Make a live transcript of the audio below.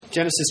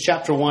Genesis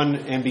chapter 1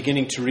 and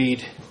beginning to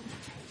read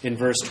in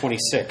verse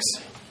 26.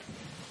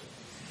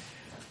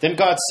 Then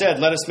God said,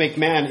 "Let us make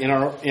man in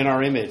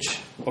our image,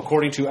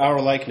 according to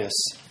our likeness,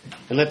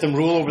 and let them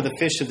rule over the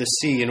fish of the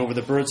sea, and over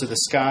the birds of the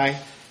sky,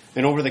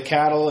 and over the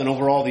cattle, and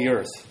over all the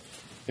earth,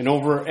 and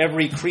over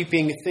every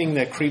creeping thing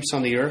that creeps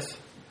on the earth."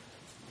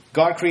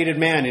 God created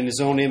man in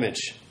his own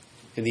image.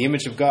 In the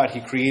image of God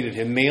he created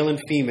him. Male and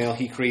female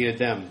he created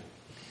them.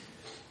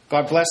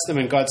 God blessed them,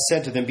 and God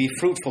said to them, "Be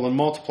fruitful and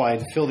multiply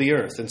and fill the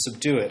earth and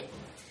subdue it,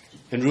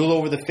 and rule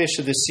over the fish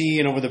of the sea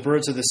and over the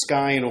birds of the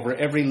sky and over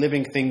every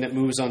living thing that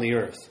moves on the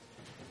earth."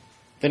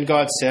 Then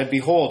God said,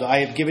 "Behold, I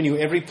have given you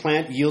every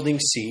plant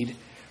yielding seed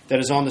that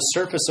is on the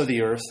surface of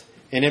the earth,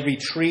 and every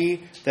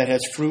tree that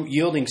has fruit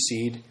yielding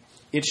seed,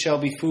 it shall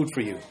be food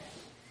for you.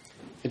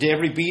 And to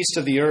every beast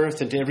of the earth,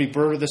 and to every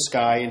bird of the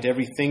sky, and to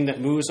everything that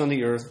moves on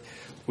the earth,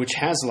 which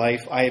has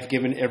life, I have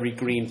given every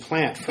green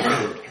plant for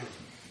food."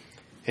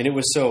 And it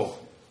was so.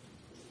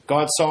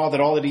 God saw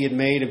that all that he had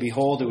made, and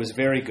behold, it was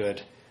very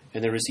good.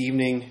 And there was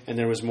evening, and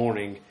there was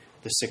morning,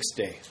 the sixth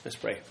day. Let's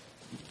pray.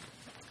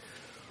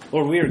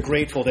 Lord, we are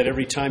grateful that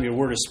every time your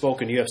word is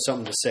spoken, you have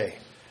something to say.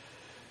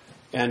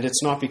 And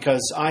it's not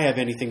because I have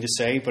anything to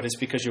say, but it's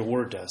because your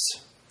word does.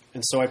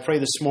 And so I pray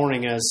this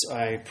morning, as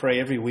I pray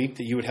every week,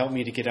 that you would help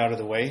me to get out of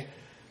the way,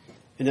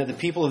 and that the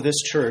people of this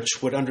church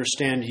would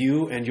understand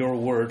you and your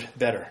word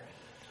better.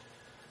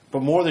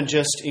 But more than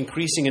just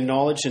increasing in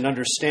knowledge and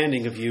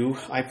understanding of you,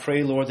 I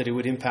pray, Lord, that it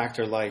would impact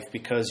our life,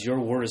 because your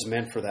word is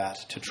meant for that,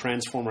 to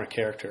transform our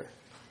character,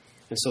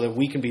 and so that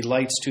we can be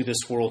lights to this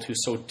world who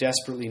so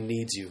desperately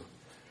needs you.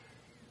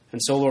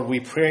 And so, Lord, we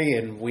pray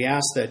and we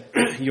ask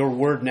that your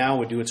word now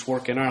would do its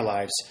work in our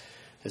lives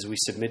as we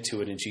submit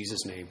to it in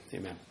Jesus' name.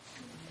 Amen.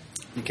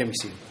 You can be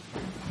seated.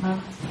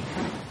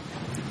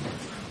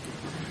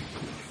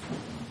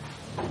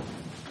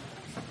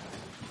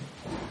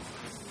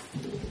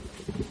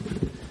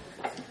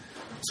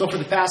 So for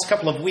the past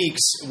couple of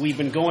weeks, we've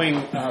been going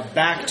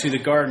back to the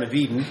Garden of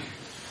Eden.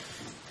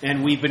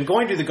 And we've been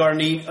going to the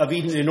Garden of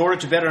Eden in order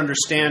to better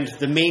understand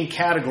the main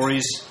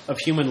categories of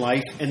human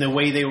life and the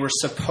way they were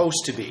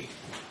supposed to be.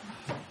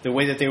 The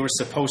way that they were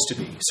supposed to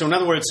be. So in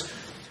other words,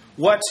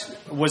 what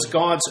was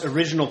God's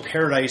original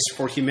paradise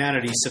for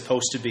humanity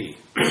supposed to be?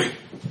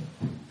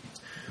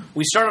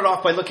 We started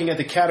off by looking at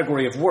the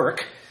category of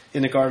work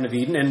in the Garden of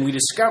Eden, and we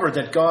discovered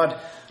that God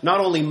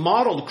not only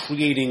modeled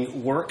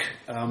creating work,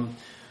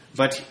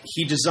 but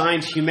he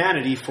designed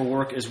humanity for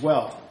work as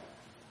well.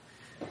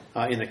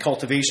 In the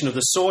cultivation of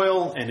the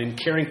soil and in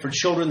caring for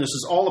children, this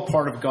is all a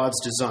part of God's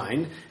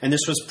design, and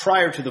this was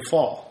prior to the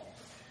fall.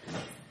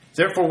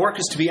 Therefore, work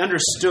is to be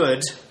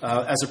understood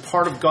as a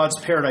part of God's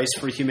paradise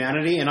for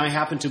humanity, and I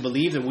happen to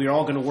believe that we are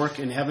all going to work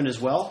in heaven as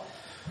well.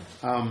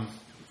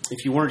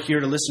 If you weren't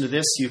here to listen to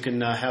this, you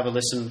can have a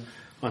listen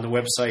on the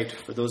website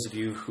for those of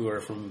you who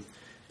are from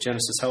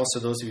Genesis House, or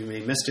those of you who may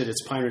have missed it,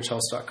 it's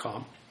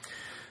pineridgehouse.com.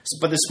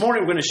 But this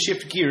morning we're going to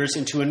shift gears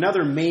into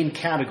another main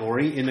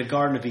category in the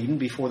Garden of Eden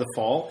before the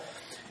fall,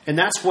 and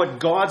that's what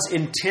God's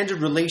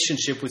intended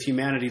relationship with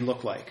humanity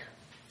looked like.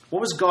 What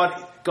was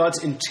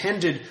God's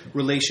intended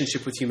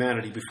relationship with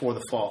humanity before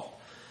the fall?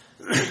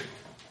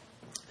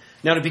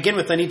 Now, to begin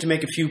with, I need to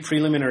make a few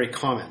preliminary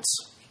comments.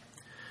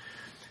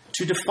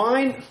 To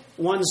define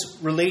one's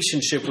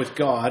relationship with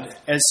God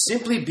as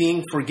simply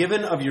being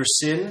forgiven of your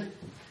sin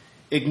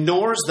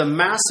ignores the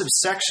massive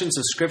sections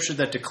of Scripture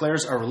that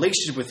declares our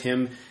relationship with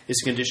him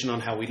is conditioned on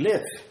how we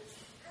live.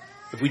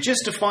 If we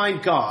just define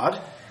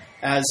God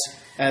as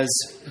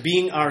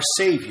being our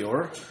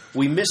Savior,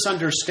 we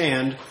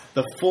misunderstand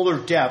the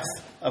fuller depth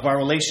of our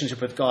relationship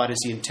with God as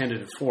he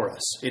intended it for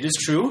us. It is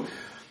true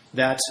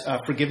that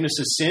forgiveness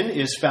of sin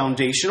is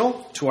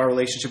foundational to our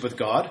relationship with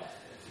God,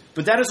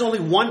 but that is only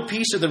one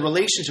piece of the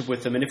relationship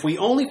with him, and if we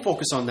only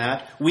focus on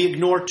that, we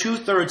ignore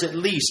 2/3 at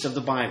least of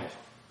the Bible.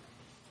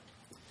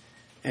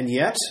 And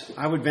yet,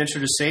 I would venture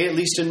to say, at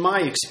least in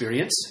my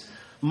experience,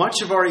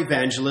 much of our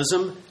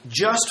evangelism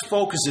just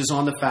focuses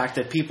on the fact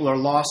that people are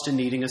lost and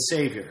needing a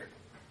Savior.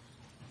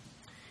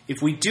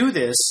 If we do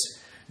this,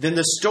 then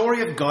the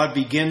story of God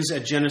begins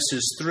at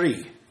Genesis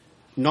 3,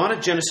 not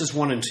at Genesis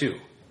 1 and 2.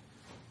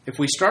 If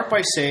we start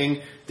by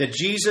saying that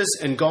Jesus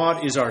and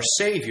God is our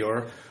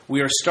Savior, we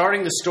are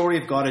starting the story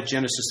of God at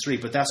Genesis 3,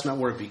 but that's not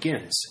where it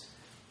begins.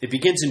 It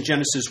begins in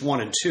Genesis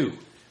 1 and 2.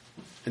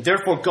 And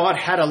therefore, God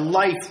had a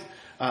life,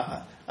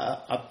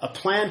 a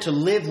plan to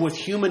live with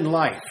human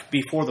life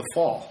before the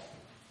fall.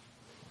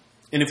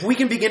 And if we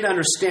can begin to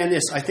understand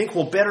this, I think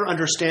we'll better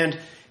understand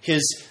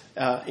his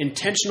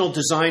intentional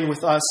design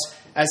with us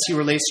as he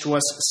relates to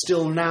us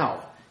still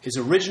now. His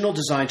original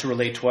design to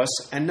relate to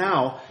us, and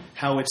now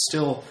how it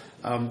still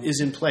is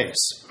in place.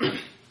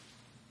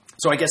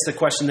 So I guess the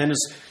question then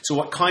is, so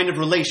what kind of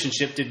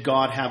relationship did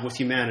God have with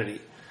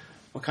humanity?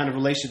 What kind of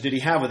relationship did he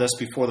have with us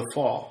before the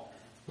fall?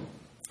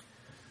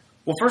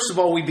 Well, first of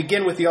all, we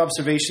begin with the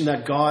observation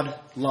that God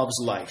loves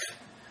life.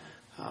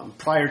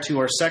 Prior to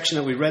our section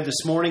that we read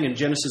this morning in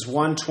Genesis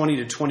 1, 20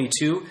 to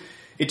 22,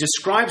 it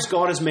describes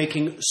God as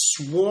making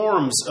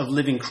swarms of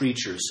living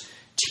creatures,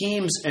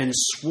 teams and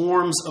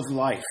swarms of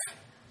life.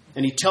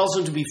 And he tells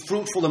them to be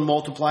fruitful and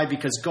multiply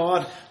because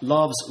God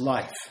loves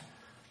life.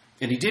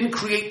 And he didn't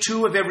create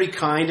two of every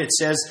kind. It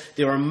says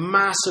there are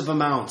massive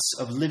amounts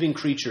of living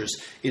creatures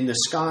in the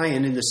sky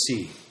and in the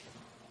sea.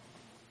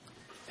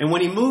 And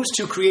when he moves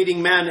to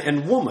creating man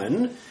and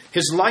woman,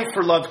 his life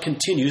for love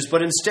continues,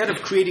 but instead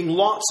of creating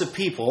lots of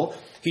people,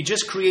 he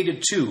just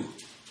created two.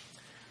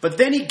 But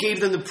then he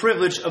gave them the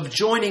privilege of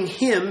joining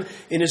him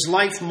in his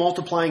life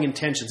multiplying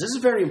intentions. This is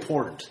very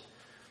important.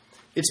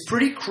 It's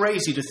pretty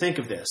crazy to think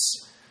of this.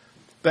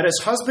 But as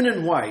husband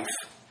and wife,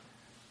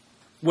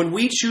 when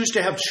we choose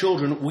to have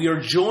children, we are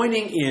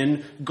joining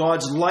in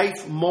God's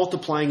life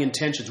multiplying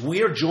intentions.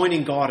 We are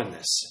joining God in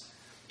this.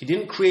 He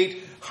didn't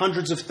create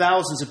hundreds of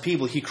thousands of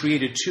people. He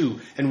created two.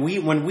 And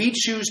when we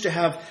choose to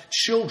have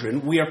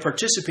children, we are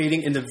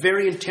participating in the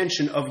very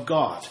intention of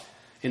God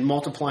in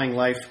multiplying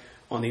life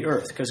on the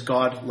earth, because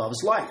God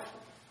loves life.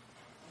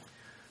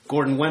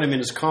 Gordon Wenham, in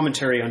his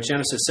commentary on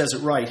Genesis, says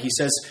it right. He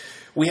says,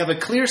 "We have a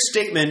clear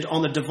statement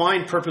on the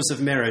divine purpose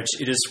of marriage.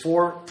 It is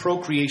for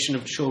procreation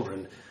of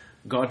children.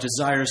 God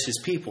desires his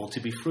people to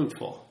be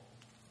fruitful."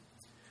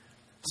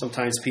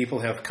 Sometimes people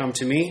have come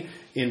to me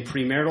in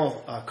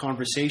premarital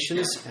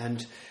conversations,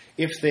 and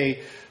if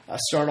they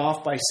start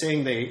off by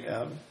saying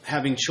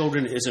having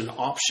children is an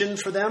option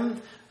for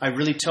them, I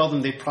really tell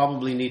them they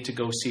probably need to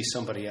go see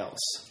somebody else.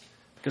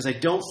 Because I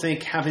don't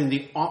think having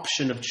the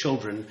option of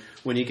children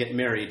when you get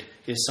married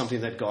is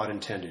something that God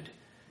intended.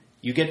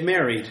 You get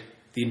married,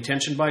 the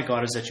intention by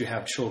God is that you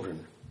have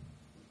children.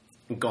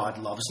 And God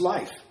loves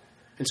life.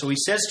 And so he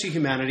says to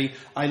humanity,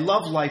 I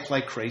love life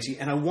like crazy,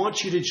 and I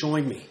want you to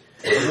join me.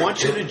 I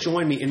want you to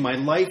join me in my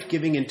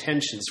life-giving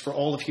intentions for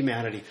all of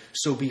humanity.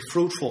 So be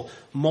fruitful,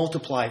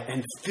 multiply,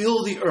 and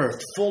fill the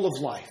earth full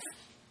of life.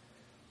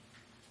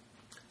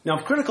 Now,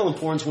 of critical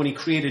importance when he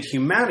created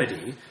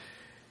humanity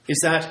is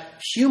that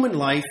human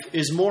life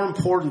is more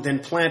important than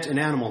plant and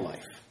animal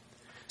life.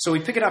 So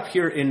we pick it up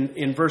here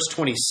in verse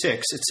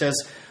 26. It says,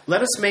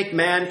 let us make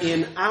man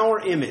in our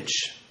image.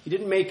 He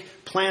didn't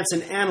make plants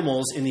and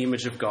animals in the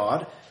image of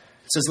God.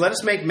 It says, let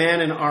us make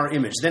man in our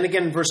image. Then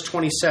again in verse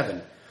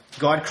 27,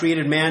 God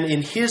created man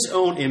in his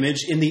own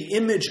image. In the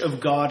image of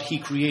God, he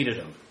created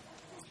him.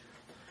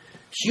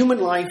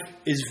 Human life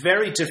is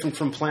very different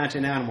from plant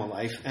and animal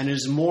life and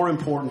is more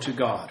important to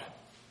God.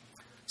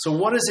 So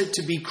what is it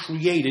to be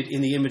created in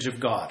the image of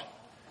God?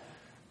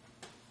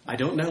 I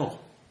don't know.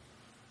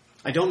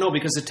 I don't know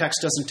because the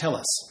text doesn't tell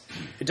us.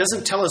 It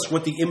doesn't tell us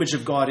what the image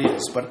of God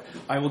is, but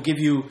I will give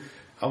you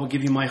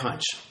my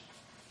hunch.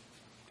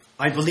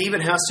 I believe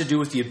it has to do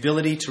with the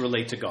ability to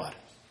relate to God.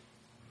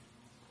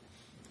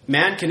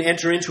 Man can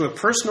enter into a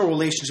personal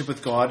relationship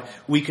with God.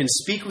 We can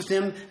speak with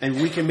him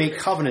and we can make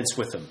covenants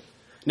with him.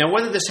 Now,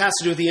 whether this has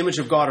to do with the image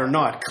of God or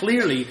not,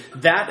 clearly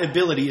that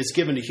ability is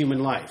given to human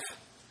life.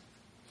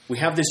 We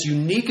have this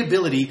unique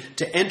ability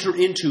to enter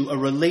into a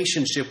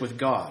relationship with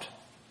God.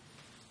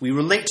 We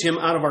relate to him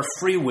out of our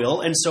free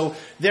will, and so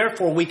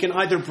therefore we can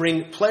either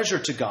bring pleasure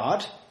to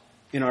God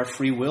in our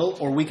free will,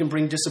 or we can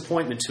bring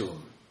disappointment to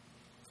him.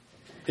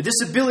 And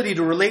this ability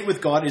to relate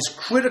with God is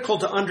critical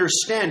to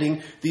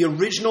understanding the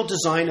original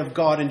design of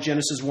God in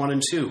Genesis 1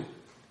 and 2.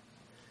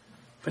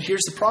 But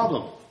here's the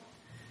problem.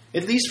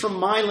 At least from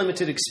my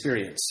limited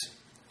experience,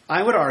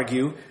 I would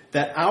argue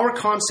that our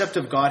concept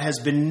of God has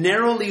been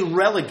narrowly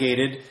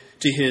relegated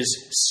to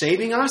his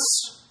saving us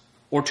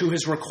or to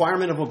his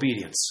requirement of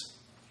obedience.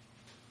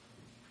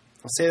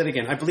 I'll say that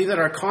again. I believe that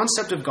our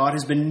concept of God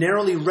has been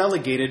narrowly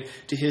relegated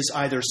to his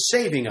either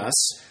saving us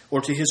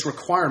or to his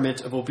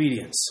requirement of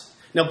obedience.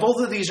 Now,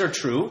 both of these are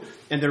true,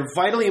 and they're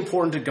vitally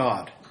important to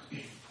God,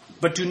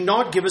 but do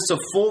not give us a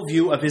full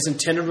view of his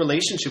intended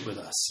relationship with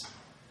us.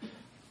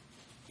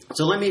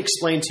 So let me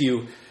explain to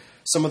you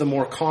some of the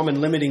more common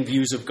limiting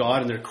views of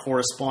God and their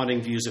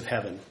corresponding views of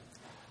heaven.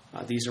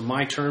 These are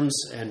my terms,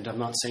 and I'm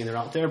not saying they're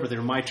out there, but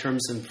they're my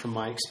terms and from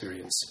my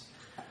experience.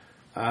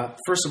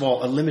 First of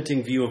all, a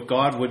limiting view of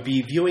God would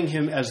be viewing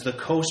him as the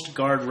Coast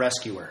Guard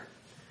rescuer.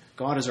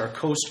 God is our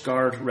Coast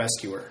Guard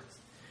rescuer.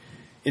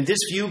 In this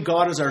view,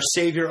 God is our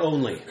Savior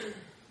only.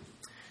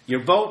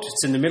 Your boat,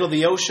 it's in the middle of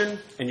the ocean,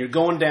 and you're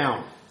going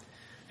down.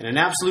 And in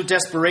absolute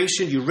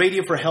desperation, you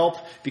radio for help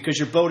because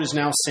your boat is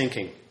now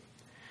sinking.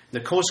 The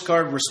Coast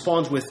Guard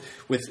responds with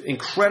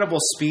incredible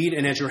speed,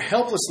 and as you're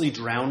helplessly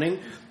drowning,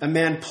 a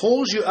man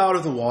pulls you out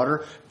of the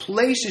water,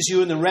 places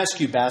you in the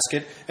rescue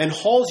basket, and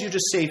hauls you to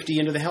safety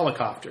into the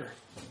helicopter.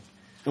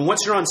 And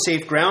once you're on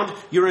safe ground,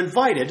 you're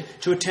invited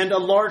to attend a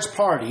large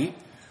party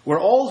where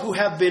all who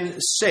have been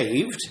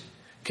saved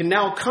can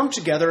now come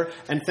together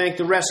and thank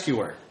the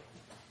rescuer.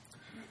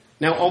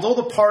 Now, although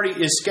the party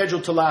is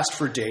scheduled to last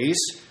for days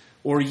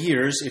or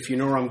years, if you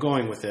know where I'm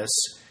going with this,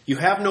 you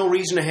have no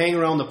reason to hang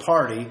around the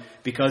party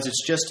because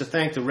it's just to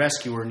thank the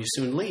rescuer and you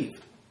soon leave.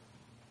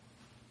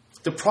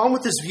 The problem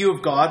with this view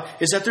of God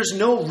is that there's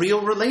no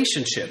real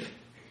relationship.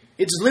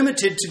 It's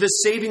limited to the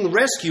saving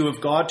rescue of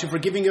God to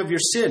forgiving of your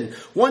sin.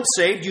 Once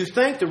saved, you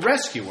thank the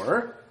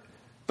rescuer,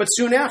 but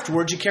soon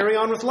afterwards you carry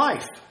on with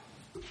life.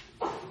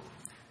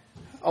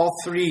 all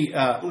three,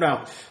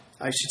 now,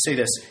 I should say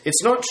this.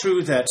 It's not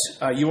true that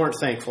you aren't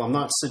thankful. I'm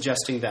not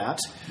suggesting that.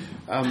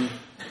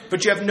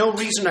 But you have no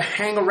reason to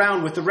hang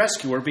around with the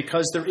rescuer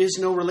because there is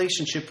no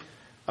relationship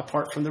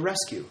apart from the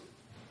rescue.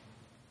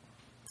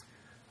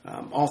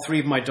 All three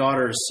of my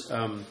daughters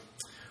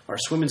are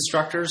swim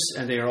instructors,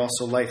 and they are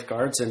also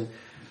lifeguards. And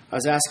I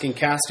was asking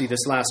Cassidy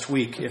this last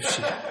week if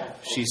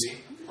she's...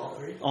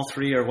 All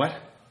three are what?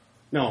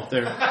 No,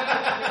 they're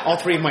all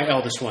three of my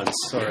eldest ones.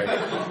 Sorry.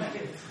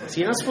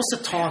 See, you're not supposed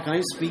to talk.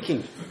 I'm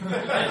speaking.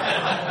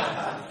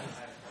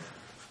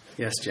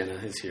 Yes, Jenna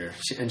is here,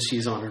 and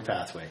she's on her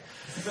pathway.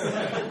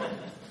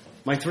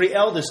 My three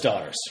eldest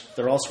daughters,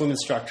 they're all swim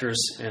instructors,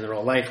 and they're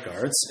all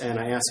lifeguards. And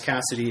I asked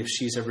Cassidy if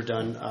she's ever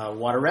done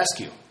water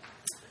rescue.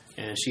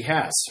 And she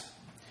has.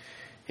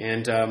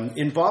 And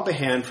in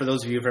Bobahan, for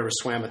those of you who've ever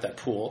swam at that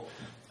pool,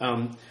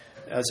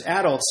 as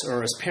adults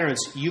or as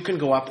parents, you can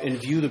go up and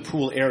view the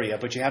pool area,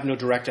 but you have no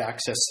direct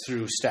access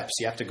through steps.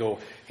 You have to go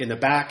in the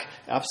back,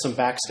 up some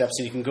back steps,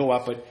 and you can go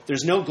up. But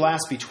there's no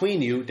glass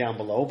between you down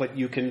below, but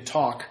you can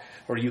talk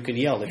or you can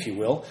yell, if you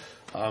will.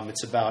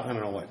 It's about,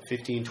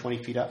 15,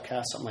 20 feet up,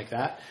 Cass, something like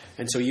that.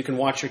 And so you can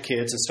watch your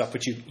kids and stuff,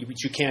 but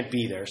you can't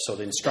be there. So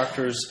the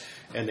instructors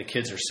and the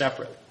kids are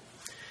separate.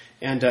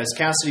 And as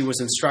Cassidy was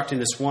instructing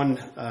this one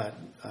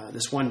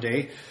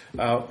day,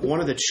 one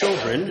of the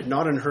children,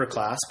 not in her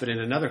class, but in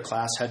another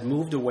class, had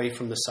moved away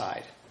from the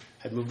side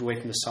and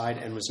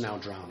was now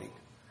drowning.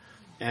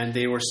 And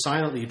they were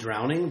silently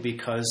drowning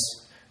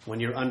because when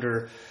you're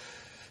under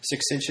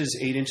 6 inches,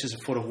 8 inches, a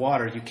foot of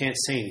water, you can't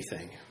say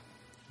anything.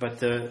 But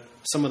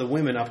some of the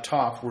women up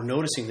top were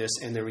noticing this,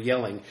 and they were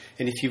yelling.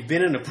 And if you've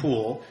been in a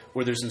pool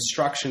where there's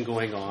instruction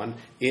going on,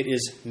 it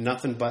is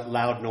nothing but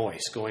loud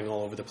noise going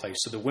all over the place.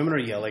 So the women are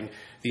yelling.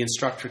 The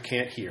instructor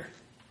can't hear.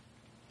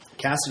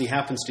 Cassidy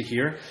happens to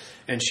hear,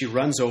 and she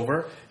runs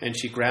over, and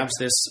she grabs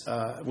this,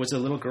 was it a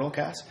little girl,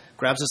 Cass?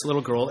 Grabs this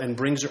little girl and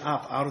brings her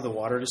up out of the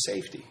water to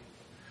safety.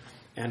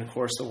 And, of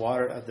course,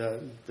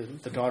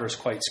 the daughter's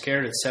quite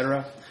scared,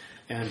 etc.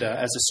 And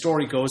as the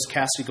story goes,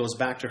 Cassidy goes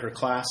back to her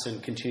class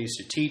and continues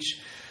to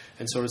teach.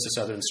 And so does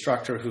this other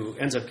instructor who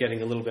ends up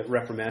getting a little bit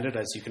reprimanded,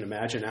 as you can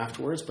imagine,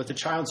 afterwards. But the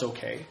child's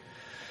okay.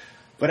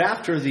 But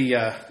after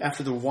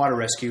the water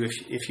rescue,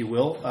 if you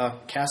will,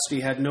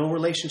 Cassidy had no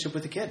relationship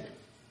with the kid.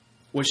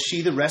 Was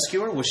she the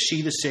rescuer? Was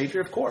she the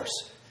savior? Of course.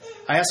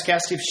 I asked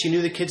Cassidy if she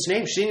knew the kid's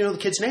name. She didn't know the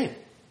kid's name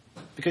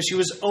because she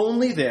was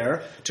only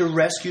there to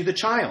rescue the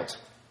child.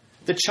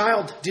 The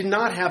child did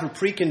not have a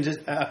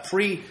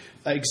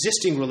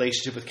pre-existing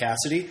relationship with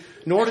Cassidy,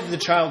 nor did the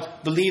child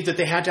believe that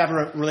they had to have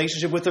a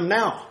relationship with him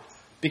now,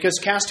 because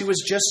Cassidy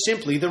was just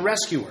simply the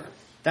rescuer.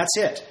 That's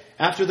it.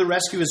 After the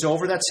rescue is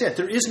over, that's it.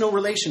 There is no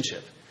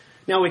relationship.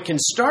 Now, it can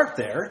start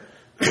there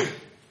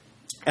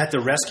at the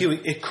rescue.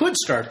 It could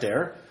start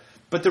there,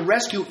 but the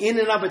rescue in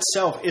and of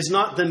itself is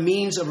not the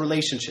means of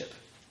relationship,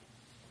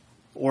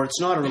 or it's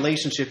not a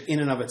relationship in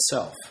and of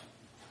itself.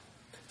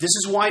 This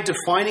is why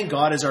defining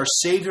God as our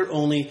Savior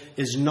only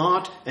is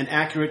not an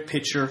accurate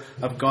picture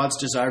of God's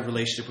desired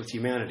relationship with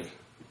humanity.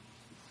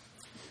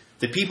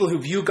 The people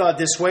who view God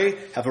this way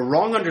have a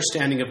wrong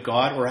understanding of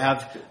God, or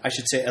have, I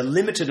should say, a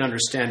limited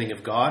understanding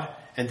of God,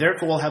 and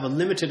therefore will have a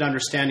limited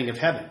understanding of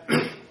heaven.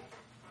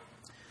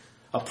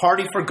 A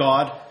party for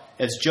God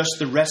as just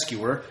the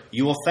rescuer,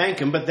 you will thank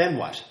Him, but then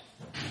what?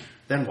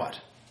 Then what?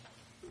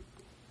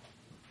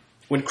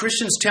 When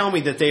Christians tell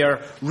me that they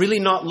are really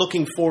not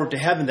looking forward to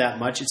heaven that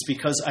much, it's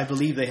because I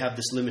believe they have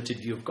this limited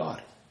view of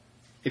God.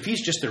 If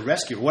He's just their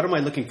rescuer, what am I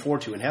looking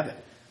forward to in heaven?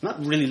 I'm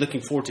not really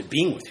looking forward to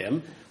being with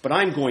Him, but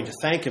I'm going to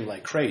thank Him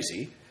like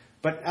crazy.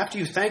 But after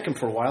you thank Him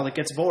for a while, it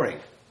gets boring.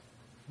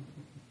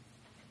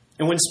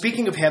 And when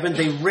speaking of heaven,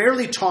 they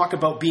rarely talk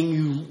about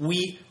being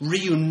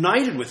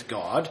reunited with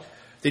God.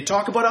 They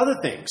talk about other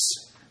things.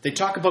 They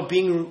talk about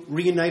being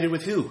reunited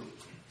with who?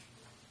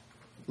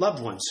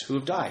 Loved ones who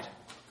have died,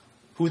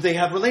 who they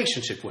have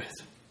relationship with.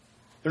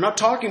 They're not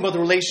talking about the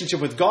relationship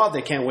with God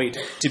they can't wait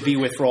to be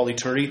with for all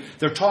eternity.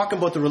 They're talking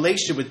about the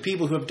relationship with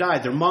people who have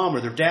died, their mom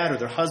or their dad or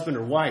their husband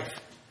or wife,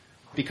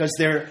 because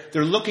they're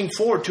looking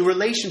forward to a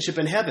relationship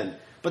in heaven.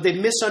 But they've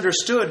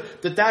misunderstood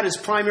that is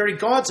primary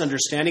God's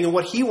understanding, and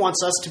what He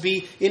wants us to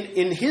be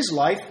in His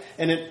life,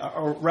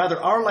 or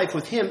rather our life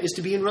with Him, is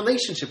to be in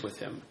relationship with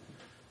Him.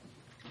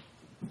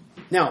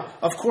 Now,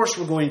 of course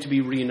we're going to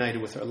be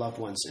reunited with our loved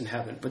ones in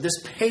heaven, but this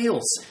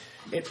pales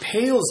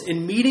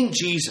in meeting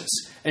Jesus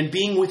and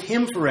being with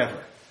Him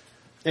forever.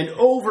 And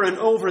over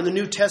in the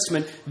New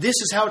Testament, this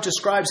is how it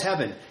describes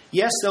heaven.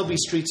 Yes, there'll be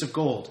streets of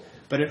gold,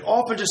 but it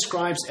often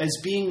describes as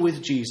being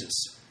with Jesus.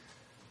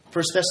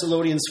 1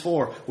 Thessalonians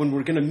 4, when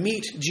we're going to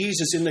meet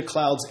Jesus in the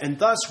clouds, and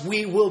thus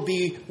we will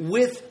be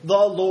with the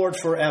Lord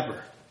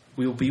forever.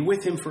 We will be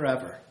with Him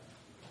forever.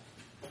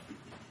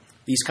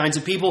 These kinds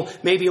of people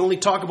maybe only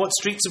talk about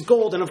streets of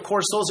gold, and of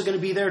course those are going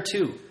to be there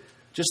too.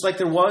 Just like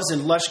there was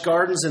in lush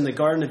gardens in the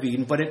Garden of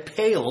Eden, but it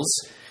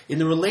pales in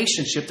the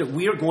relationship that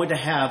we are going to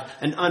have,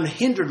 an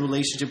unhindered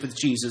relationship with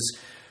Jesus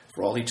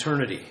for all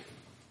eternity.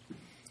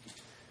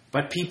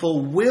 But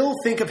people will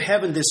think of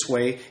heaven this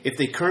way if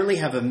they currently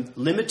have a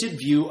limited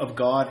view of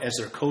God as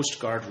their Coast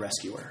Guard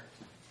rescuer.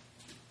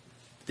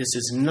 This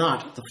is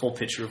not the full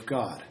picture of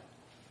God.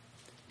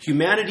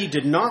 Humanity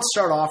did not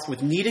start off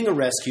with needing a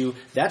rescue.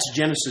 That's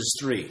Genesis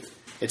 3.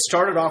 It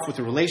started off with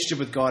a relationship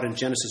with God in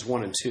Genesis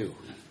 1 and 2.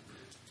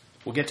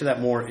 We'll get to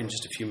that more in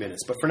just a few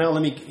minutes. But for now,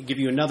 let me give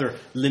you another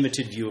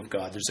limited view of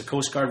God. There's a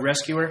Coast Guard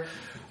rescuer.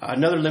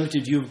 Another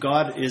limited view of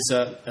God is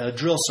a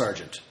drill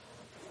sergeant.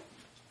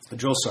 A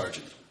drill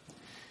sergeant.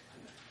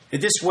 In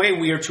this way,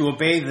 we are to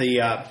obey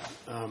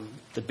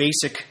the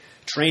basic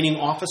training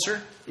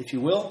officer, if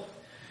you will,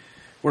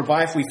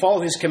 whereby if we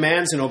follow his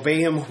commands and obey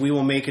him, we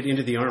will make it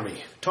into the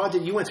Army. Todd,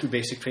 you went through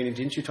basic training,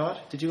 didn't you,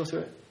 Todd? Did you go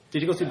through it?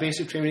 Did you go through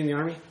basic training in the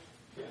Army?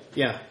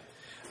 Yeah.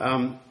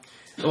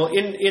 Well,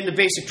 in the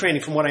basic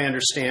training, from what I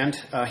understand,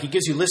 he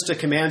gives you a list of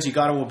commands you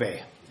got to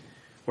obey,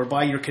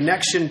 whereby your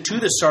connection to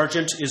the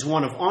sergeant is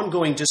one of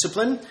ongoing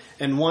discipline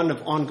and one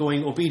of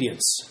ongoing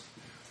obedience.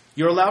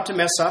 You're allowed to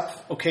mess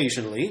up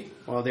occasionally.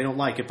 Well, they don't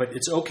like it, but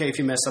it's okay if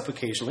you mess up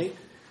occasionally.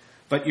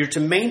 But you're to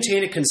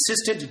maintain a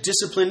consistent,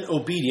 disciplined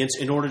obedience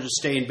in order to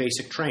stay in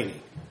basic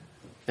training.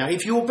 Now,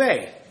 if you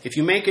obey, if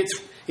you make it,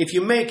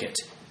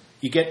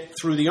 you get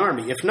through the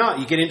Army. If not,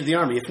 you get into the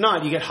Army. If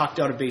not, you get hucked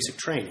out of basic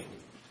training.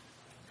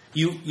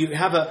 You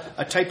have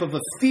a type of a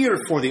fear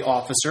for the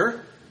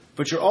officer,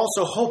 but you're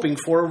also hoping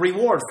for a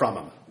reward from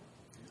him.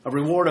 A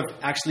reward of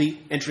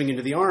actually entering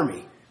into the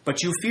Army.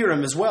 But you fear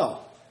him as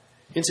well.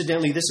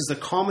 Incidentally, this is the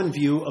common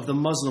view of the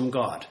Muslim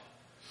God.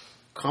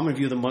 Common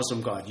view of the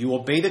Muslim God. You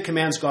obey the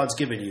commands God's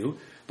given you,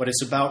 but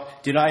it's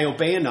about, did I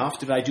obey enough?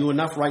 Did I do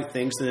enough right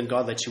things? And then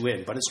God lets you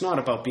in. But it's not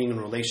about being in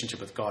a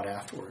relationship with God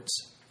afterwards.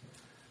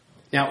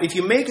 Now, if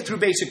you make it through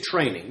basic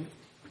training,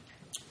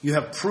 you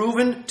have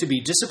proven to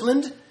be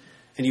disciplined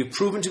and you've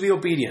proven to be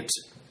obedient.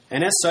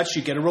 And as such,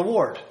 you get a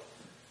reward.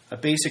 A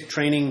basic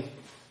training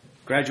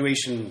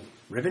graduation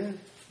ribbon?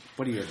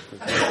 What do you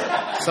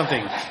get?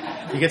 Something.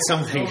 You get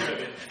something.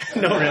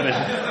 No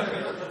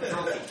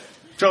ribbon.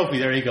 Trophy,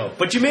 there you go.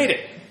 But you made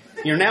it.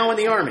 You're now in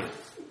the Army.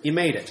 You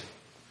made it.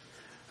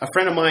 A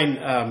friend of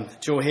mine,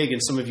 Joe Hagan,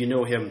 some of you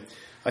know him,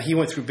 he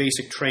went through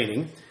basic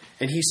training,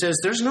 and he says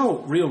there's no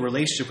real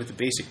relationship with the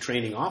basic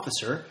training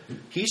officer.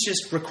 He's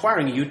just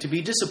requiring you to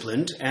be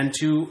disciplined and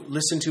to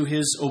listen to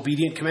his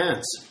obedient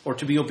commands, or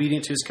to be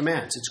obedient to his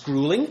commands. It's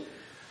grueling,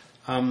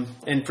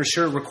 and for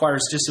sure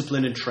requires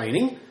discipline and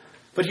training.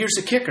 But here's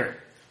the kicker.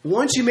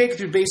 Once you make it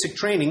through basic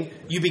training,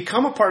 you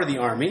become a part of the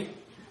Army,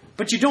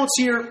 but you don't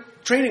see your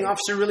training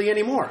officer really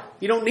anymore.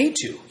 You don't need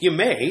to. You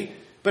may,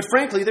 but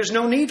frankly, there's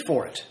no need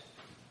for it.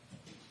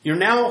 You're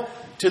now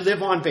to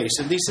live on base.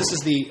 At least this is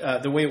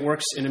the way it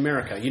works in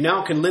America. You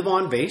now can live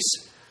on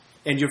base,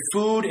 and your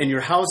food and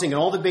your housing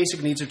and all the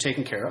basic needs are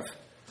taken care of.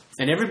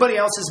 And everybody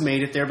else has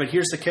made it there, but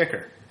here's the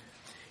kicker.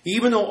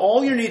 Even though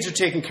all your needs are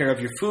taken care of,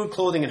 your food,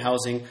 clothing, and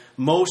housing,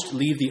 most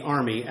leave the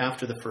Army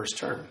after the first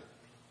term.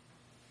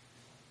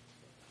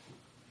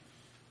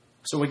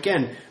 So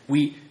again,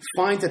 we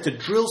find that the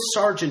drill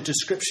sergeant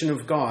description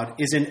of God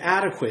is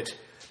inadequate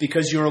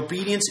because your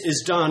obedience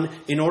is done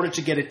in order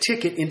to get a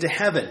ticket into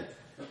heaven.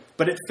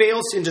 But it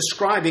fails in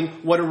describing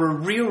what a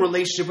real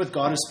relationship with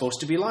God is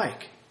supposed to be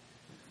like.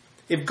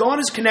 If God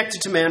is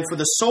connected to man for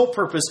the sole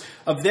purpose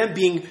of them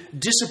being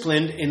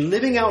disciplined in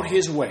living out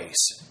his ways,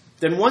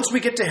 then once we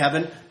get to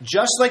heaven,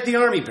 just like the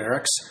Army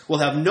barracks, we'll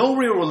have no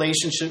real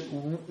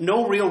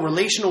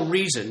relational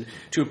reason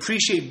to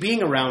appreciate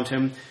being around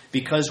him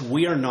because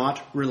we are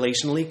not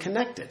relationally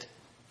connected.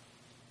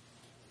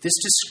 This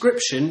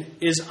description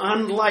is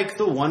unlike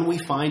the one we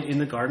find in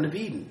the Garden of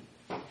Eden,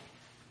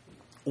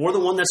 or the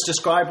one that's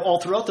described all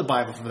throughout the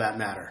Bible for that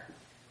matter,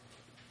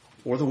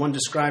 or the one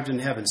described in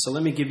heaven. So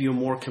let me give you a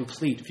more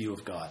complete view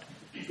of God.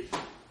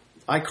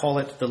 I call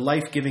it the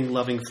life-giving,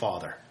 loving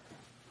Father.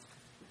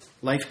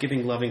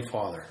 Life-giving, loving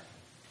Father.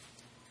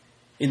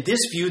 In this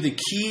view, the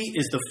key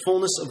is the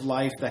fullness of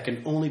life that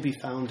can only be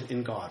found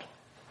in God.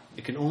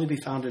 It can only be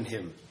found in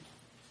him.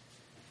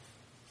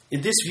 In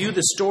this view,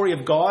 the story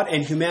of God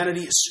and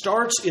humanity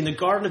starts in the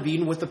Garden of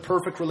Eden with a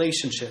perfect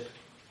relationship.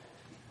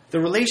 The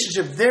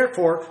relationship,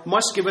 therefore,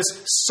 must give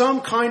us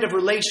some kind of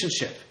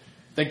relationship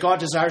that God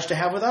desires to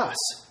have with us.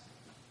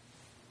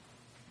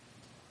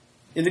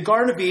 In the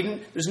Garden of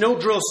Eden, there's no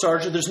drill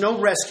sergeant, there's no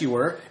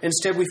rescuer.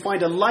 Instead, we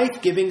find a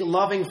life-giving,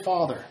 loving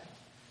Father.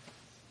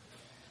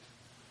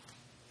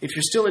 If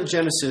you're still in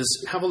Genesis,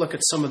 have a look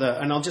at some of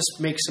and I'll just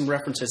make some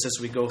references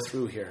as we go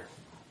through here.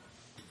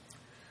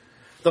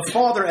 The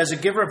Father, as a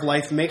giver of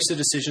life, makes the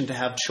decision to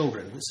have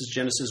children. This is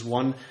Genesis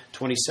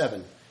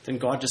 1:27. Then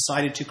God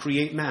decided to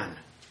create man.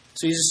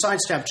 So he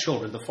decides to have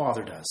children, the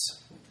Father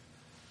does.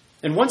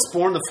 And once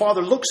born, the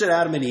Father looks at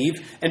Adam and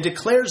Eve and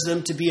declares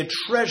them to be a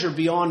treasure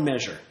beyond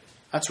measure.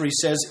 That's where he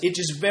says, it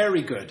is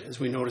very good, as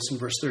we notice in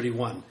verse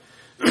 31.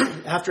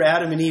 After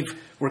Adam and Eve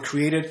were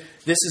created,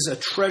 this is a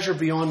treasure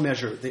beyond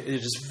measure. It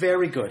is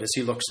very good as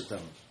he looks at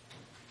them.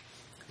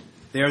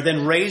 They are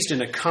then raised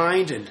in a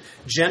kind and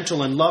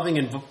gentle and loving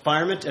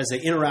environment as they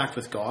interact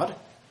with God.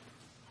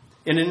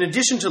 And in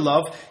addition to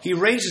love, he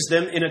raises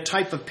them in a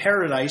type of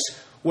paradise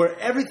where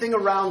everything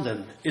around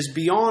them is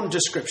beyond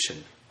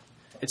description.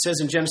 It says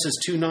in Genesis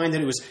 2:9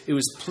 that it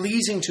was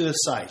pleasing to the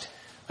sight.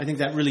 I think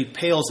that really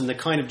pales in the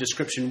kind of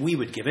description we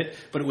would give it,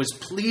 but it was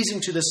pleasing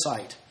to the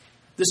sight.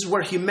 This is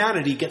where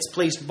humanity gets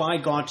placed by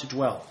God to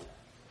dwell.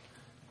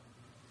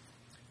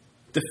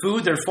 The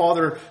food their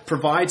father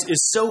provides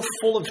is so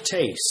full of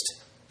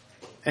taste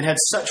and had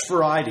such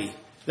variety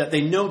that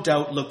they no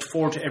doubt looked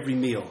forward to every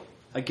meal.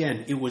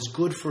 Again, it was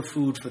good for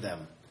food for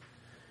them.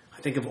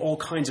 I think of all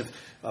kinds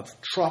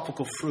of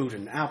tropical fruit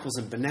and apples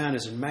and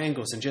bananas and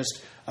mangoes and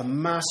just a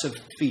massive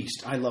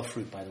feast. I love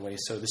fruit, by the way,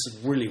 so this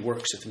really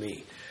works with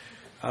me.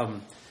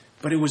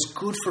 But it was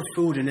good for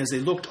food, and as they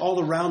looked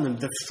all around them,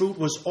 the fruit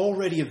was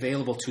already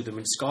available to them,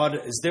 and God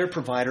is their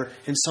provider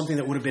and something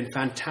that would have been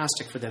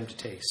fantastic for them to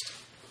taste.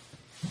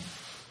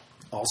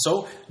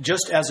 Also,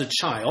 just as a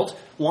child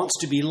wants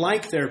to be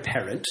like their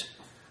parent,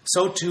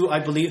 so too I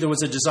believe there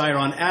was a desire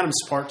on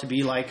Adam's part to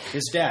be like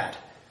his dad.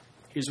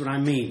 Here's what I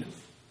mean.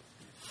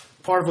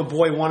 Part of a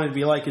boy wanting to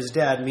be like his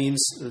dad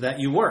means that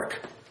you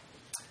work.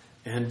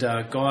 And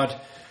God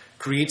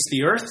creates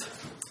the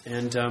earth,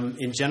 and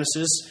in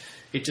Genesis,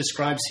 it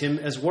describes him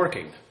as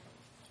working.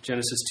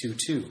 Genesis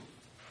 2:2.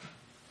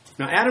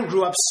 Now, Adam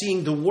grew up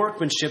seeing the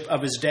workmanship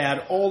of his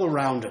dad all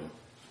around him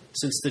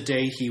since the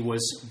day he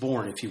was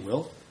born, if you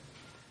will.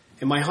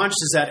 And my hunch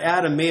is that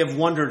Adam may have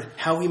wondered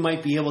how he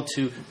might be able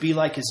to be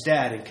like his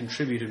dad and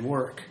contribute in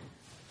work.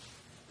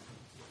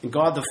 And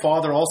God the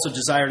Father also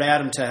desired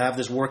Adam to have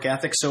this work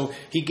ethic, so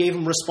he gave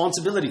him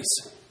responsibilities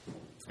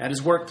at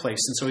his workplace.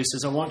 And so he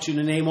says, I want you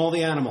to name all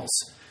the animals,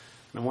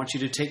 and I want you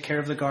to take care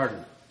of the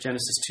garden.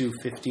 Genesis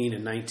 2:15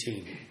 and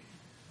 19.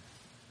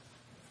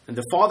 And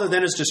the Father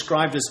then is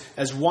described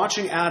as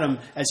watching Adam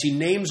as he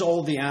names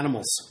all the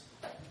animals.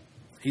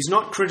 He's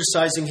not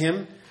criticizing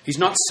him. He's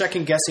not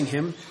second-guessing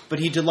him, but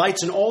he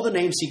delights in all the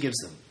names he gives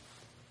them.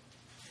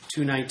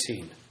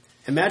 2:19.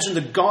 Imagine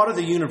the God of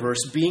the universe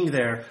being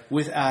there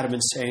with Adam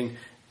and saying,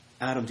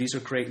 Adam, these are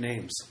great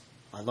names.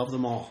 I love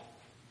them all.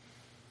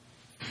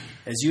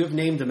 As you have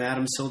named them,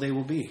 Adam, so they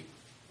will be.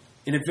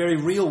 In a very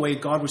real way,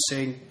 God was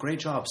saying, great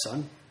job,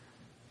 son.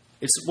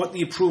 It's what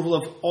the approval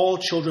of all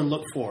children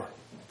look for.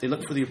 They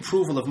look for the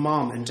approval of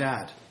mom and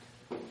dad.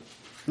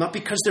 Not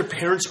because their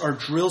parents are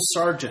drill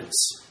sergeants,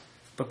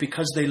 but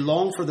because they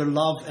long for their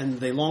love and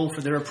they long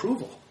for their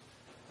approval.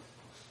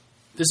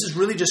 This is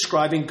really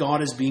describing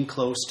God as being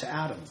close to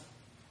Adam.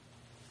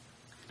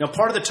 Now,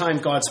 part of the time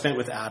God spent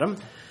with Adam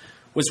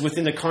was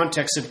within the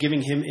context of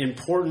giving him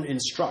important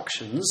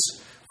instructions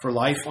for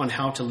life on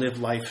how to live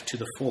life to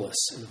the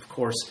fullest. And of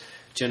course,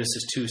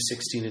 Genesis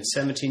 2:16 and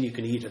 17, you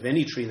can eat of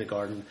any tree in the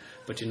garden,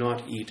 but do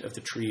not eat of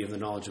the tree of the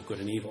knowledge of good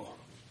and evil.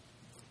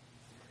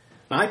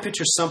 Now, I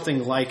picture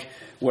something like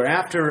where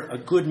after a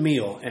good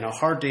meal and a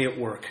hard day at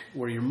work,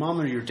 where your mom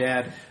or your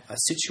dad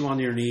sits you on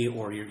your knee,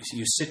 or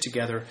you sit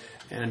together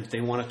and they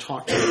want to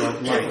talk to you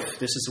about life.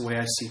 This is the way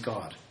I see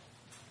God.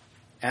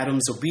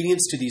 Adam's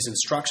obedience to these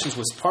instructions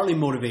was partly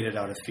motivated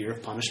out of fear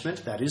of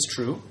punishment. That is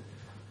true.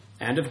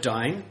 And of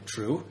dying.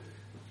 True.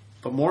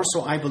 But more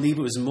so, I believe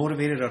it was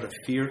motivated out of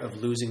fear of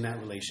losing that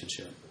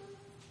relationship.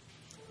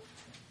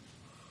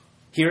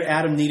 Here,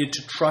 Adam needed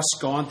to trust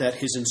God that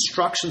his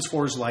instructions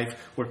for his life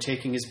were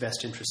taking his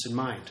best interests in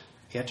mind.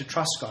 He had to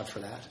trust God for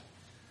that.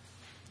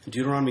 In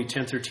Deuteronomy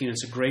 10:13,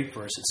 it's a great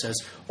verse. It says,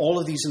 all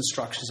of these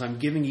instructions I'm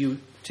giving you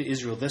to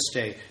Israel this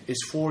day is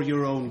for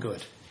your own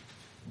good.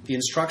 The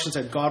instructions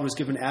that God was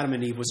giving Adam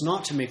and Eve was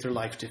not to make their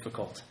life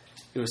difficult.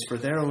 It was for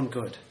their own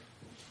good.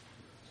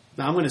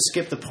 Now, I'm going to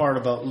skip the part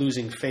about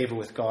losing favor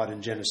with God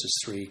in Genesis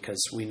 3,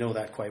 because we know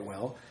that quite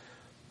well.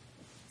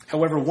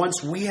 However,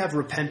 once we have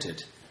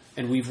repented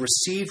and we've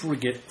received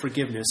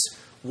forgiveness,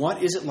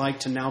 what is it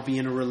like to now be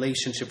in a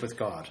relationship with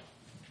God?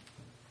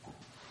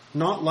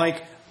 Not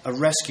like a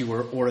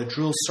rescuer or a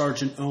drill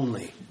sergeant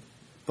only,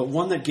 but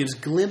one that gives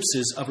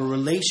glimpses of a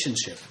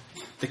relationship,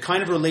 the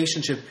kind of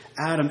relationship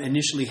Adam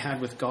initially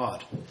had with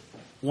God,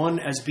 one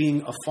as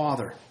being a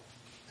father,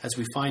 as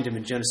we find him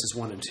in Genesis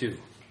 1 and 2.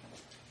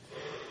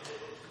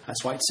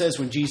 That's why it says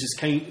when Jesus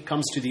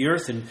comes to the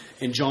earth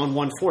in John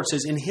 1:4, it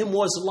says, in him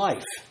was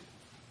life.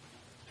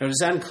 Now, does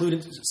that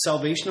include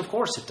salvation? Of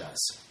course it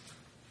does.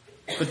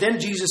 But then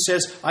Jesus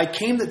says, I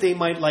came that they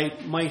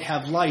might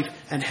have life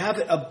and have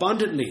it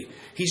abundantly.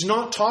 He's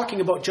not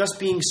talking about just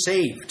being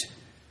saved,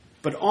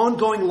 but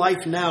ongoing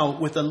life now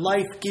with a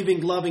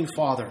life-giving, loving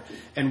Father.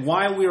 And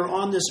while we are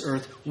on this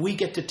earth, we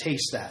get to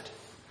taste that.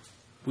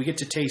 We get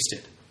to taste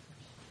it.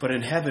 But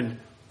in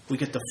heaven, we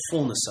get the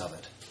fullness of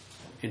it.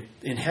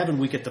 In heaven,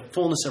 we get the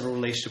fullness of a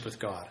relationship with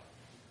God.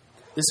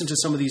 Listen to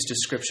some of these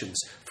descriptions.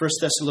 1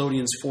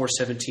 Thessalonians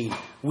 4:17.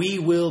 We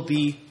will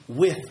be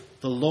with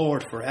the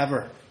Lord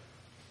forever.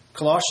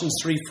 Colossians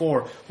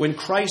 3:4. When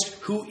Christ,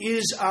 who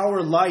is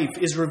our life,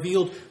 is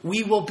revealed,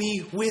 we will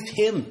be with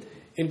him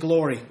in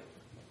glory.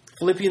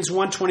 Philippians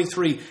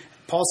 1:23.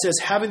 Paul says,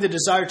 having the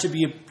desire to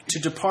be to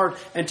depart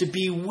and to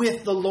be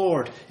with the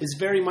Lord is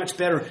very much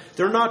better.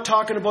 They're not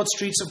talking about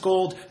streets of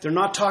gold. They're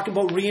not talking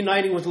about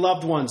reuniting with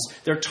loved ones.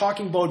 They're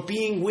talking about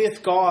being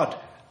with God.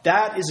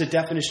 That is a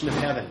definition of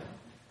heaven.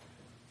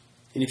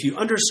 And if you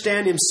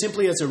understand him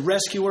simply as a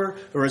rescuer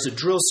or as a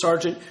drill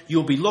sergeant,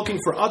 you'll be looking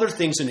for other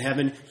things in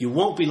heaven. You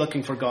won't be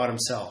looking for God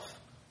himself.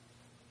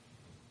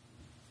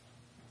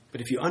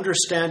 But if you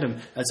understand him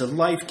as a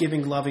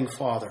life-giving, loving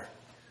Father,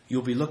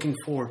 you'll be looking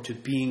forward to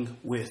being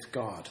with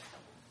God.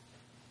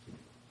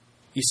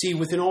 You see,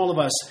 within all of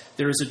us,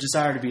 there is a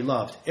desire to be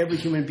loved. Every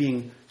human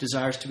being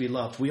desires to be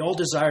loved. We all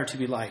desire to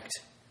be liked.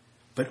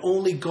 But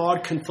only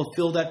God can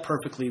fulfill that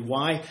perfectly.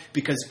 Why?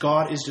 Because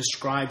God is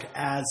described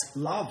as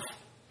love.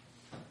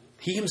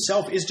 He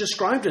himself is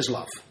described as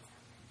love.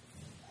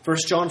 1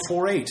 John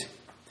 4:8.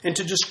 And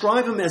to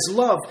describe him as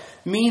love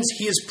means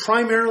he is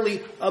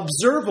primarily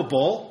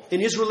observable in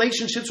his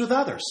relationships with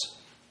others.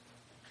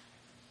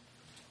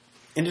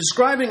 In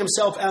describing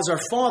himself as our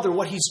Father,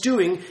 what he's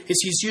doing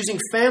is he's using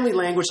family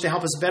language to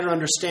help us better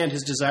understand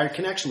his desired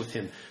connection with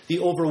him. The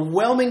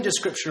overwhelming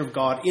description of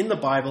God in the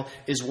Bible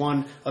is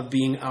one of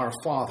being our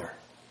Father.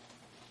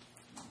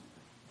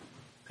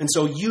 And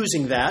so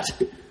using that,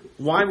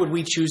 why would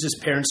we choose as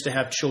parents to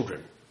have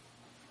children?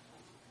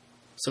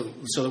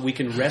 So that we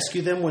can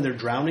rescue them when they're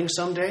drowning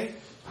someday?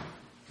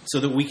 So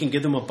that we can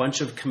give them a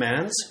bunch of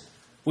commands?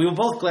 We will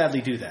both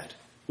gladly do that.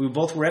 We will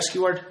both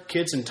rescue our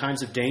kids in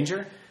times of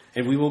danger,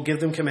 and we will give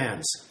them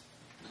commands.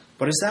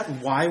 But is that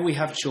why we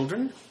have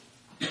children?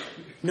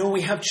 No,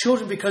 we have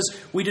children because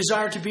we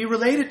desire to be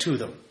related to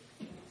them.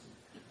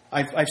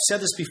 I've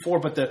said this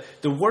before, but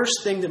the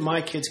worst thing that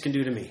my kids can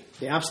do to me,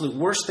 the absolute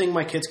worst thing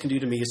my kids can do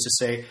to me is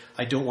to say,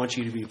 I don't want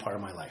you to be a part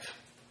of my life.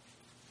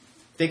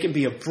 They can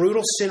be a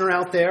brutal sinner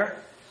out there,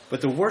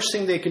 but the worst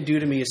thing they can do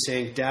to me is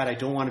saying, Dad, I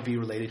don't want to be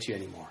related to you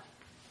anymore.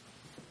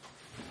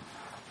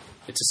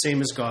 It's the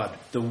same as God.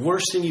 The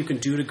worst thing you can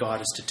do to God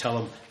is to tell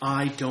him,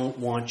 I don't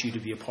want you to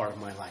be a part of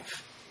my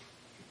life.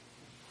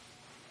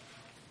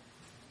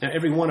 Now,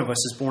 every one of us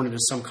is born into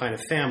some kind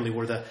of family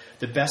where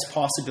the best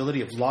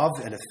possibility of love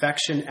and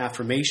affection,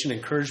 affirmation,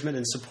 encouragement,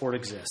 and support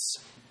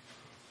exists.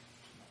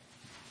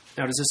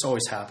 Now, does this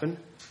always happen?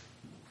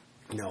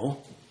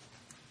 No.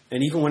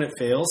 And even when it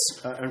fails,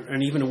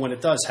 and even when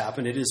it does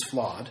happen, it is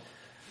flawed.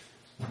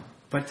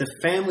 But the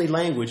family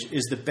language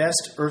is the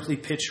best earthly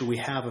picture we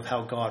have of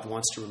how God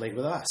wants to relate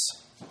with us.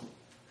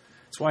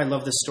 That's why I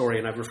love this story,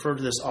 and I've referred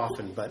to this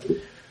often, but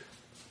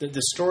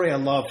the story I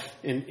love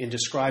in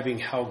describing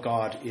how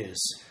God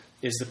is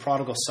the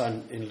prodigal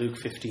son in Luke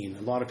 15.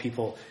 A lot of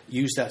people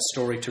use that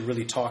story to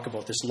really talk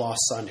about this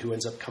lost son who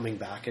ends up coming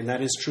back, and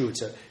that is true.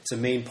 It's a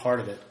main part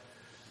of it.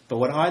 But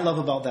what I love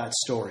about that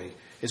story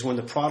is when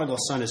the prodigal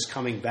son is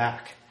coming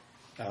back,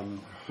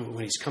 when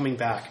he's coming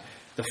back,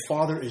 the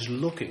father is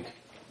looking,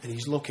 and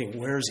he's looking.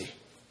 Where is he?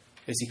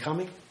 Is he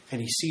coming?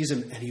 And he sees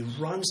him, and he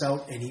runs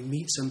out, and he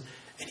meets him,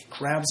 and he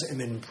grabs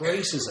him and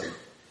embraces him.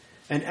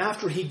 And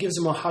after he gives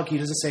him a hug, he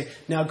doesn't say,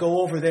 now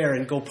go over there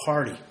and go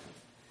party.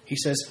 He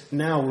says,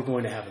 now we're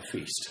going to have a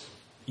feast.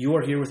 You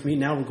are here with me,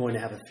 now we're going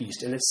to have a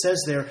feast. And it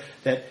says there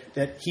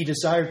that he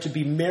desired to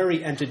be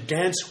merry and to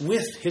dance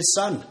with his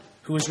son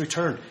who has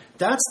returned.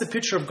 That's the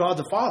picture of God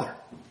the Father.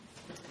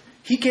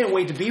 He can't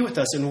wait to be with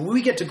us. And when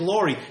we get to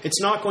glory, it's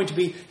not going to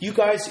be, you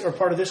guys are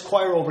part of this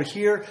choir over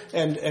here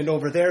and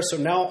over there, so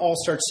now all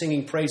start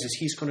singing praises.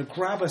 He's going to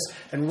grab us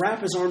and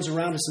wrap his arms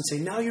around us and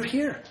say, now you're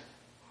here.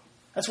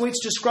 That's the way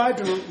it's described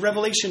in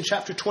Revelation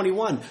chapter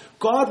 21.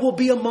 God will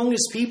be among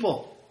his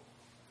people.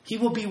 He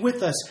will be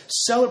with us,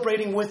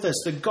 celebrating with us,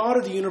 the God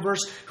of the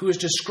universe who is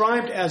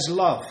described as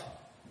love.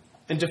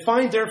 And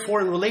defined,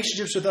 therefore, in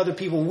relationships with other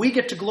people. When we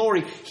get to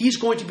glory, he's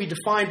going to be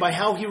defined by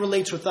how he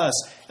relates with us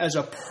as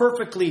a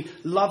perfectly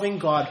loving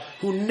God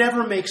who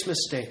never makes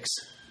mistakes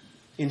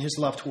in his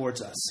love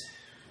towards us.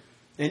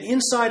 And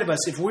inside of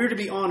us, if we're to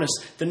be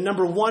honest, the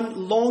number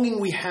one longing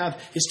we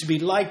have is to be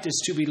liked,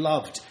 is to be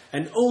loved.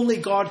 And only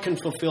God can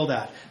fulfill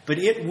that. But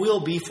it will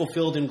be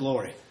fulfilled in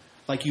glory,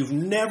 like you've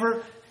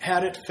never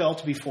had it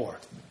felt before.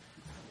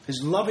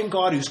 His loving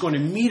God who's going to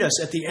meet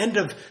us at the end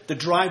of the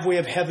driveway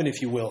of heaven,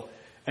 if you will,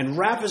 and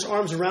wrap his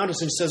arms around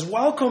us and says,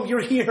 welcome,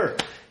 you're here.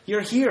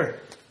 You're here.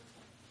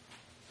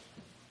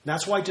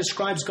 That's why it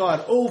describes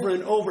God over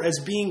and over as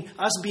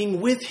us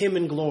being with him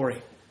in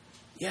glory.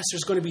 Yes,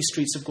 there's going to be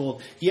streets of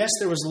gold. Yes,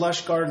 there was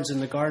lush gardens in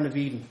the Garden of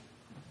Eden.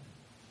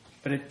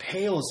 But it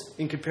pales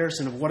in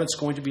comparison of what it's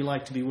going to be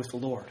like to be with the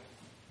Lord.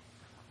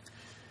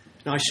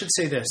 Now, I should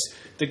say this.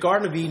 The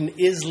Garden of Eden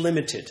is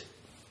limited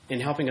in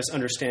helping us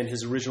understand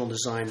his original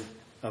design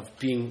of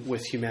being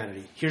with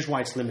humanity. Here's why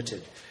it's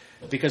limited.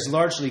 Because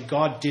largely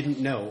God didn't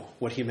know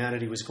what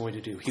humanity was going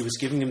to do. He was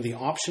giving them the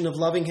option of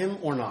loving him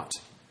or not.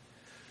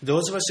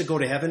 Those of us that go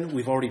to heaven,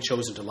 we've already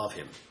chosen to love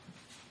him.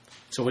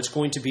 So it's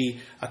going to be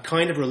a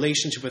kind of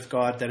relationship with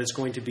God that is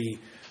going to be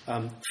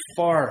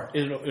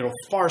it'll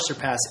far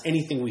surpass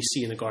anything we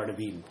see in the Garden of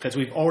Eden. Because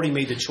we've already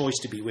made the choice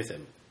to be with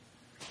him.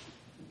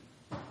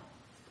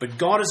 But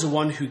God is the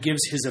one who gives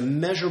his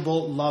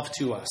immeasurable love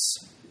to us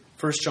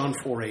 1 John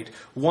 4:8.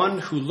 One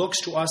who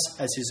looks to us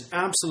as his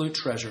absolute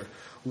treasure.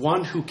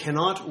 One who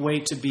cannot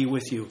wait to be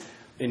with you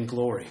in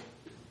glory.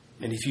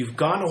 And if you've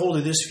gotten a hold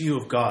of this view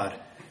of God,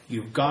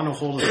 you've gotten a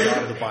hold of the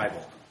God of the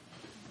Bible.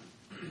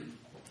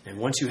 And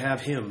once you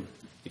have him,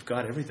 you've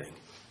got everything.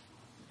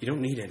 You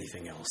don't need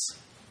anything else.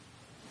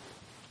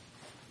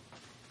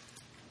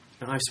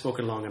 Now, I've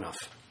spoken long enough.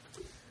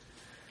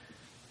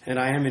 And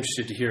I am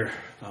interested to hear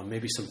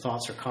maybe some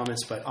thoughts or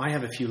comments, but I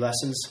have a few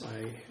lessons.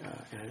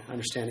 I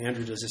understand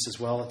Andrew does this as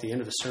well at the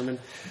end of the sermon.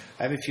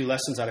 I have a few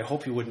lessons that I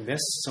hope you wouldn't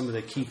miss, some of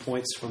the key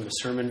points from the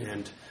sermon,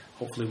 and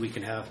hopefully we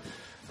can have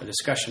a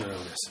discussion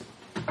around this.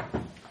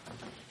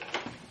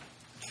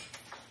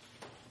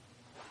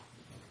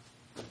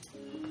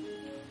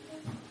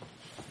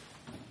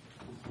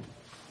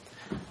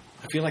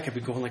 I feel like I've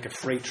been going like a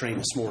freight train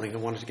this morning. I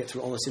wanted to get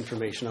through all this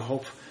information. I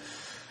hope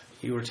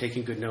you were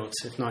taking good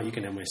notes. If not, you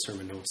can have my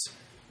sermon notes.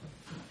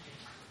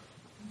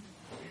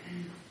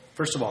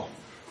 First of all,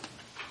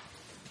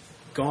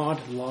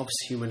 God loves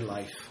human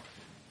life.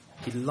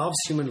 He loves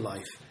human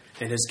life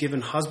and has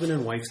given husband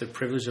and wife the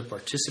privilege of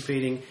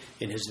participating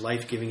in his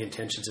life-giving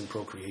intentions and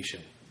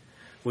procreation.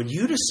 When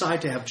you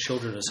decide to have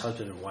children as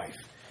husband and wife,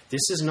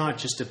 this is not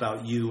just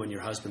about you and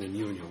your husband and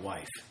you and your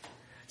wife.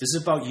 This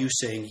is about you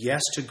saying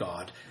yes to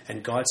God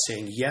and God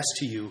saying yes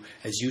to you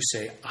as you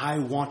say, I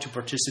want to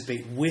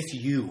participate with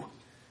you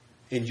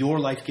in your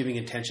life-giving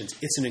intentions.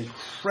 It's an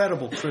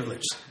incredible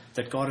privilege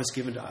that God has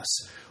given to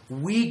us.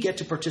 We get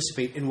to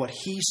participate in what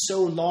he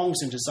so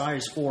longs and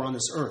desires for on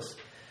this earth.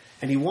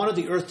 And he wanted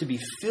the earth to be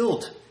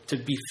filled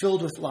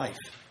with life.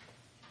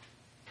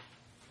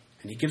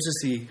 And he gives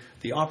us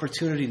the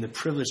opportunity and the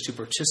privilege to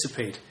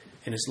participate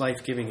in his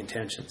life-giving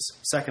intentions.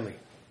 Secondly,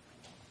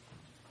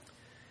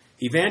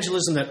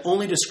 evangelism that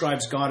only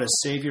describes God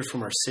as Savior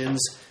from our sins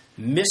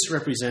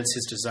misrepresents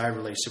his desired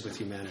relationship with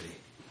humanity.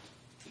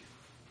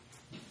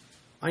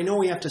 I know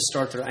we have to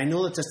start there. I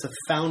know that that's the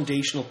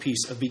foundational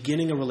piece of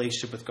beginning a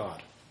relationship with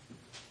God.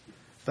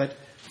 But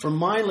from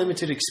my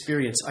limited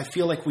experience, I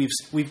feel like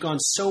we've gone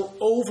so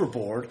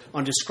overboard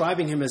on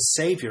describing him as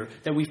Savior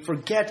that we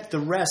forget the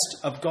rest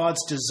of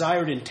God's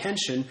desired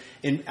intention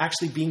in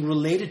actually being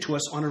related to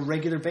us on a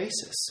regular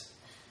basis.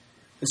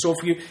 And so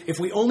if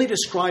we only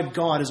describe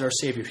God as our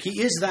Savior,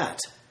 he is that.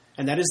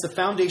 And that is the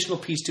foundational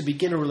piece to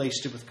begin a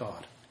relationship with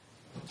God.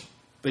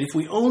 But if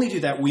we only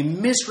do that, we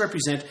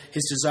misrepresent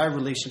his desired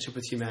relationship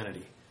with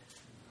humanity.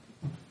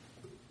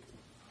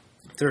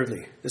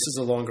 Thirdly, this is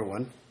a longer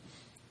one.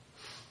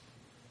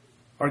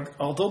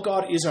 Although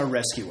God is our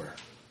rescuer,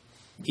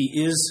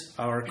 he is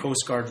our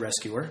Coast Guard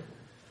rescuer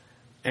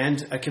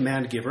and a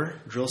command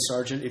giver, drill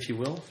sergeant, if you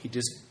will. He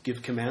does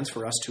give commands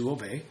for us to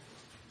obey.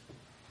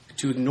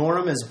 To ignore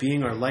him as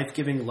being our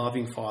life-giving,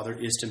 loving Father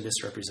is to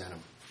misrepresent him.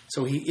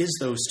 So he is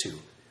those two.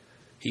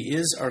 He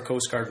is our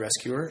Coast Guard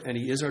rescuer, and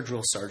he is our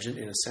drill sergeant,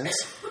 in a sense,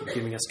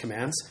 giving us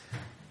commands.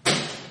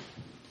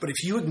 But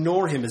if you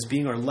ignore him as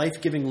being our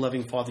life-giving,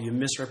 loving Father, you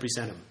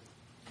misrepresent him.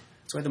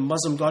 That's why the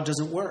Muslim God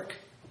doesn't work.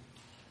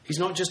 He's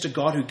not just a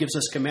God who gives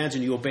us commands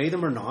and you obey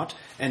them or not,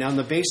 and on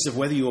the basis of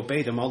whether you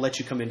obey them, I'll let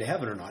you come into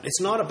heaven or not.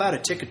 It's not about a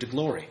ticket to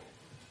glory.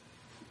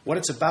 What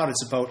it's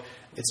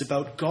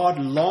about God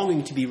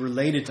longing to be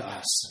related to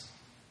us.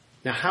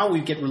 Now, how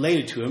we get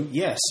related to him,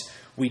 yes,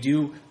 we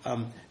do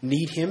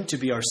need him to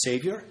be our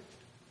Savior.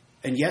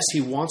 And yes,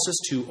 he wants us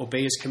to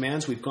obey his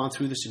commands. We've gone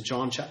through this in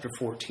John chapter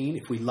 14.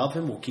 If we love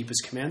him, we'll keep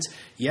his commands.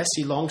 Yes,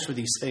 he longs for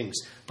these things.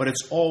 But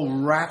it's all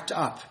wrapped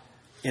up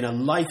in a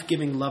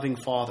life-giving, loving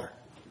Father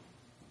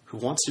who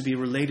wants to be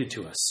related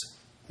to us.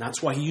 And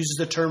that's why he uses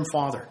the term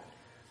Father.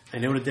 I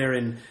noted there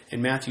in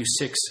Matthew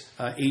 6,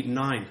 8 and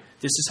 9.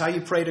 This is how you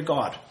pray to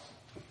God.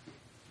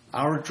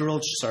 Our drill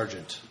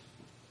sergeant,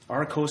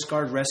 our Coast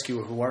Guard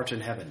rescuer who art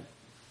in heaven.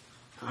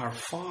 Our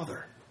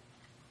Father.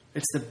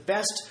 It's the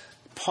best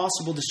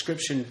possible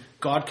description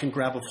God can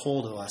grab a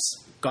hold of us.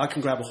 God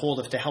can grab a hold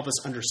of to help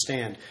us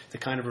understand the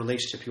kind of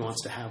relationship he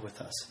wants to have with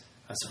us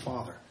as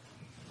Father.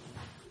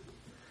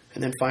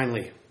 And then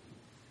finally,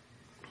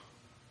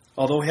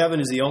 although heaven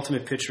is the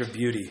ultimate picture of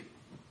beauty,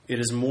 it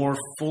is more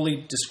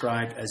fully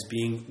described as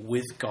being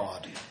with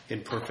God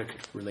in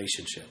perfect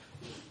relationship.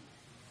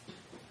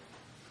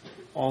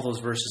 All those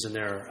verses in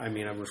there,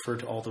 I've referred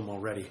to all of them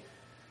already.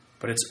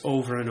 But it's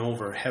over and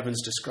over.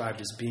 Heaven's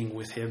described as being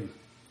with him.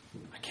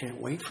 I can't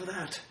wait for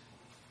that.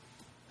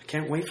 I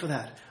can't wait for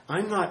that.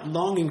 I'm not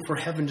longing for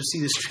heaven to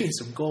see the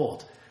streets of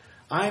gold.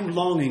 I'm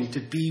longing to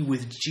be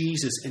with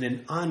Jesus in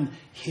an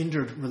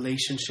unhindered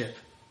relationship.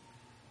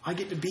 I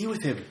get to be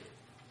with him.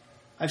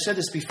 I've said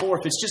this before.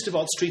 If it's just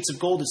about streets of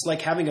gold, it's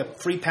like having a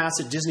free pass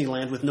at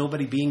Disneyland with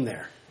nobody being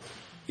there.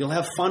 You'll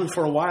have fun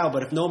for a while,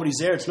 but if nobody's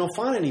there, it's no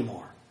fun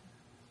anymore.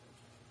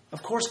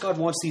 Of course, God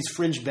wants these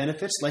fringe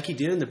benefits like he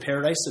did in the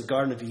paradise of the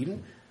Garden of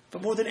Eden.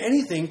 But more than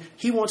anything,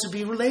 he wants to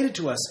be related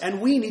to us. And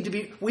we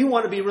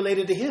want to be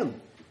related to him.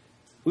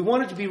 We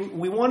want to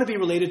be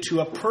related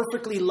to a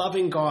perfectly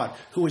loving God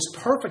who is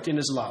perfect in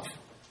his love.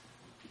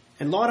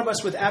 And a lot of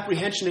us with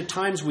apprehension at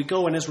times we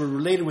go, and as we're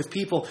related with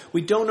people,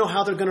 we don't know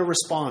how they're going to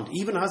respond.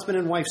 Even husband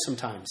and wife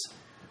sometimes.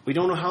 We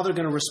don't know how they're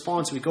going to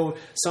respond, so we go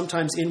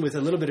sometimes in with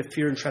a little bit of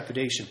fear and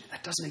trepidation.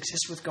 That doesn't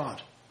exist with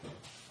God.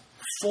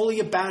 Fully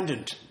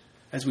abandoned.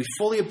 As we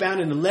fully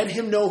abandon and let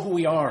him know who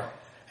we are.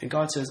 And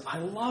God says, I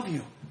love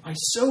you. I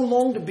so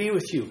long to be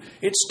with you.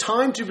 It's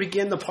time to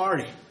begin the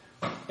party.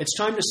 It's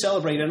time to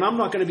celebrate. And I'm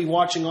not going to be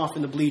watching off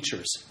in the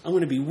bleachers. I'm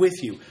going to be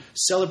with you,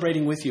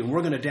 celebrating with you, and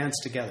we're going to dance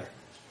together.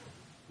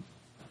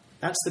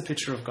 That's the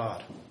picture of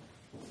God.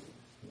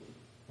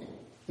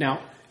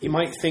 Now, you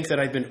might think that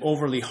I've been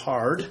overly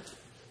hard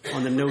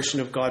on the notion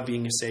of God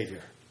being a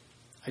Savior.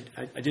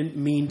 I didn't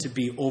mean to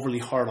be overly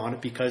hard on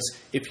it, because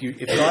if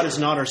God is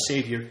not our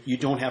Savior, you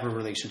don't have a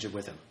relationship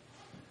with him.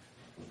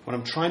 What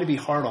I'm trying to be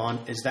hard on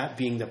is that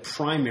being the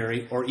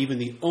primary or even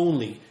the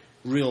only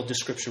real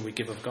description we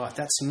give of God.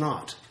 That's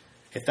not.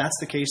 If that's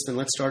the case, then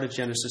let's start at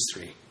Genesis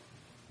 3.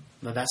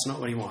 No, that's not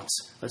what he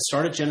wants. Let's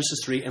start at Genesis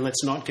 3 and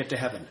let's not get to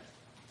heaven.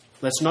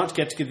 Let's not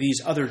get to these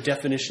other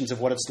definitions of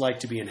what it's like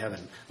to be in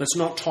heaven. Let's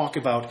not talk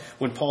about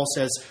when Paul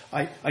says,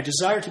 I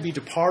desire to be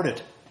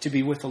departed to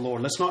be with the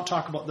Lord. Let's not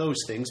talk about those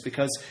things,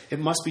 because it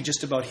must be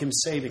just about him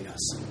saving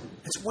us.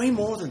 It's way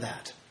more than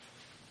that.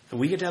 And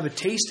we get to have a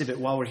taste of it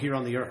while we're here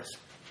on the earth.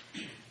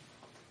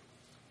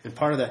 And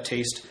part of that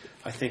taste,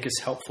 I think, is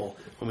helpful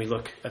when we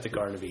look at the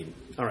Garden of Eden.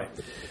 All right.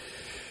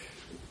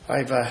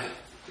 I'm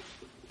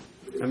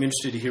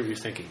interested to hear what you're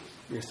thinking.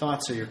 Your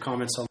thoughts or your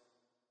comments.